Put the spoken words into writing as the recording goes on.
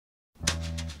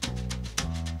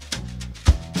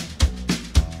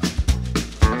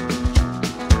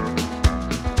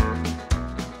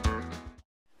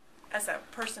as a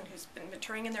person who's been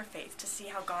maturing in their faith, to see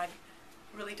how God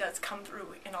really does come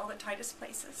through in all the tightest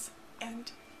places,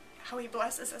 and how he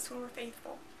blesses us when we're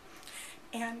faithful.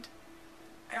 And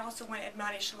I also want to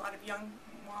admonish a lot of young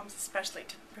moms especially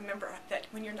to remember that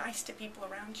when you're nice to people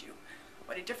around you,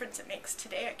 what a difference it makes.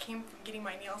 Today I came from getting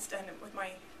my nails done with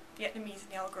my Vietnamese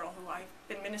nail girl who I've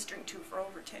been ministering to for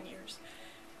over 10 years.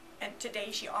 And today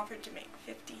she offered to make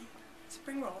 50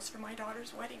 spring rolls for my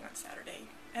daughter's wedding on Saturday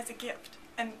as a gift.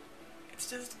 And it's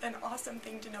just an awesome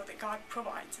thing to know that God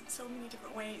provides in so many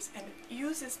different ways and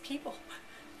uses people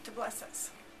to bless us.